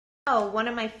Oh, one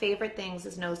of my favorite things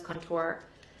is nose contour,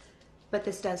 but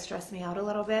this does stress me out a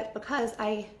little bit because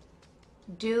I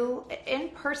do, in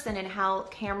person and how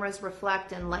cameras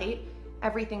reflect and light,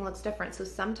 everything looks different. So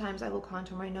sometimes I will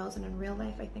contour my nose and in real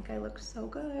life I think I look so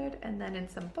good, and then in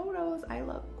some photos I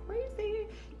look crazy.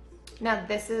 Now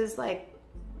this is like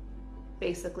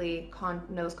basically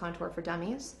nose contour for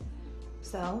dummies.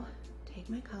 So take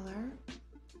my color.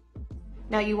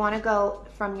 Now you want to go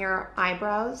from your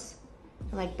eyebrows,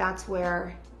 like that's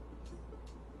where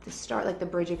the start, like the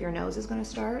bridge of your nose is going to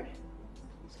start.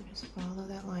 So just follow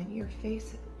that line. Your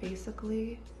face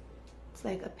basically, it's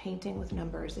like a painting with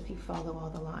numbers if you follow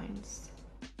all the lines.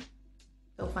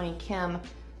 So funny, Kim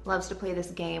loves to play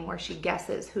this game where she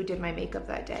guesses who did my makeup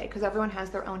that day because everyone has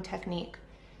their own technique.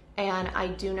 And I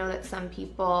do know that some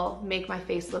people make my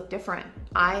face look different.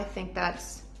 I think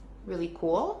that's really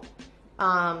cool.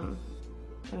 I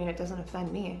mean, it doesn't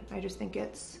offend me. I just think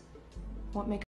it's what makes